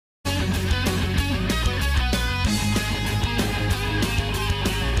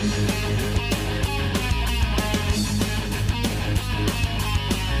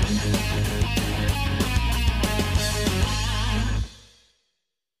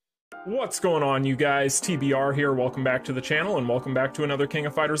What's going on, you guys? TBR here. Welcome back to the channel and welcome back to another King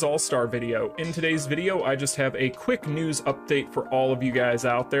of Fighters All-Star video. In today's video, I just have a quick news update for all of you guys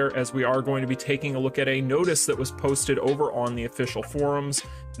out there, as we are going to be taking a look at a notice that was posted over on the official forums.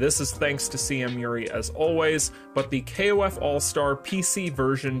 This is thanks to StevenYoo as always, but the KoF All-Star PC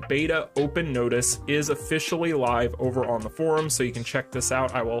version beta open notice is officially live over on the forum, so you can check this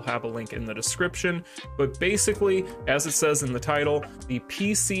out. I will have a link in the description. But basically, as it says in the title, the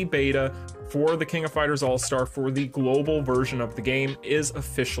PC beta for the King of Fighters All-Star for the global version of the game is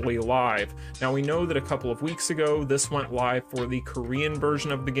officially live. Now, we know that a couple of weeks ago this went live for the Korean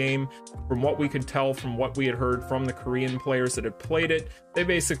version of the game. From what we could tell from what we had heard from the Korean players that had played it, they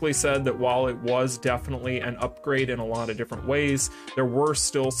basically said that while it was definitely an upgrade in a lot of different ways, there were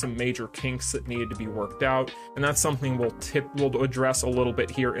still some major kinks that needed to be worked out, and that's something we'll address a little bit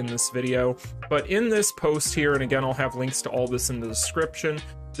here in this video. But in this post here, and again I'll have links to all this in the description,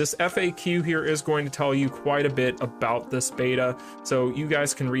 this FAQ here is going to tell you quite a bit about this beta, so you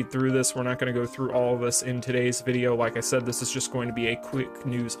guys can read through this. We're not going to go through all of this in today's video. Like I said, this is just going to be a quick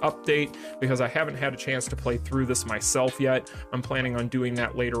news update because I haven't had a chance to play through this myself yet. I'm planning on doing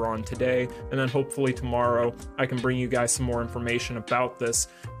that later on today, and then hopefully tomorrow I can bring you guys some more information about this.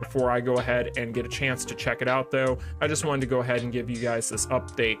 Before I go ahead and get a chance to check it out though, I just wanted to go ahead and give you guys this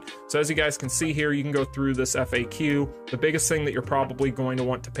update. So as you guys can see here, you can go through this FAQ. The biggest thing that you're probably going to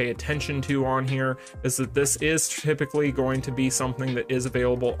want to pay attention to on here is that this is typically going to be something that is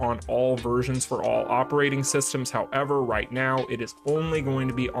available on all versions for all operating systems. However, right now it is only going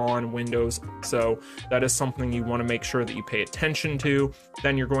to be on Windows, so that is something you want to make sure that you pay attention to.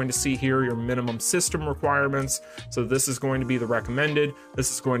 Then you're going to see here your minimum system requirements. So this is going to be the recommended,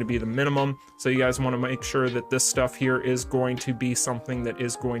 this is going to be the minimum, so you guys want to make sure that this stuff here is going to be something that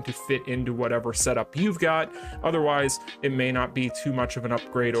is going to fit into whatever setup you've got. Otherwise, it may not be too much of an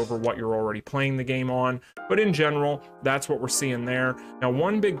upgrade over what you're already playing the game on, but in general, that's what we're seeing there. Now,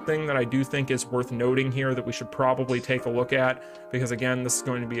 one big thing that I do think is worth noting here that we should probably take a look at, because again, this is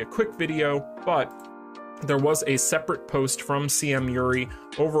going to be a quick video, but there was a separate post from StevenYoo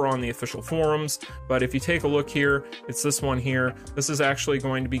over on the official forums, but if you take a look here, it's this one here. This is actually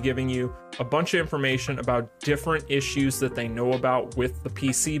going to be giving you a bunch of information about different issues that they know about with the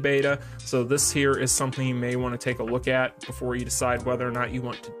PC beta. So this here is something you may want to take a look at before you decide whether or not you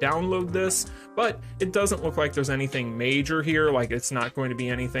want to download this, but it doesn't look like there's anything major here, like it's not going to be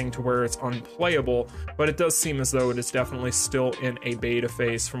anything to where it's unplayable, but it does seem as though it is definitely still in a beta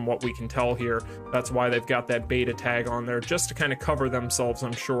phase from what we can tell here. That's why they've got that beta tag on there, just to kind of cover themselves,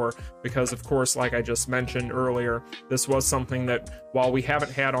 I'm sure, because of course, like I just mentioned earlier, this was something that while we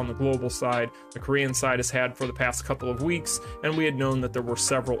haven't had on the global side, the Korean side has had for the past couple of weeks, and we had known that there were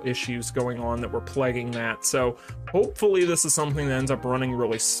several issues going on that were plaguing that. So hopefully this is something that ends up running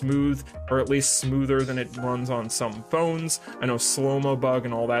really smooth, or at least smoother than it runs on some phones. I know slow-mo bug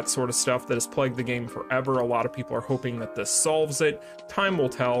and all that sort of stuff that has plagued the game forever. A lot of people are hoping that this solves it. Time will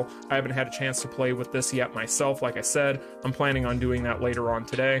tell. I haven't had a chance to play with this yet myself. Like I said, I'm planning on doing that later on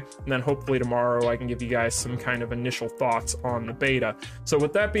today, and then hopefully tomorrow I can give you guys some kind of initial thoughts on the beta. So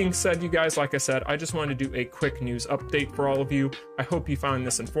with that being said, you guys, like I said, I just wanted to do a quick news update for all of you. I hope you found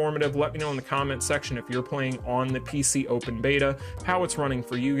this informative. Let me know in the comment section if you're playing on the PC open beta, how it's running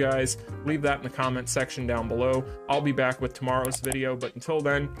for you guys. Leave that in the comment section down below. I'll be back with tomorrow's video, but until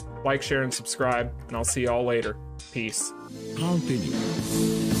then, like, share, and subscribe, and I'll see y'all later. Peace.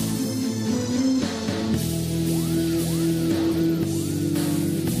 Continue.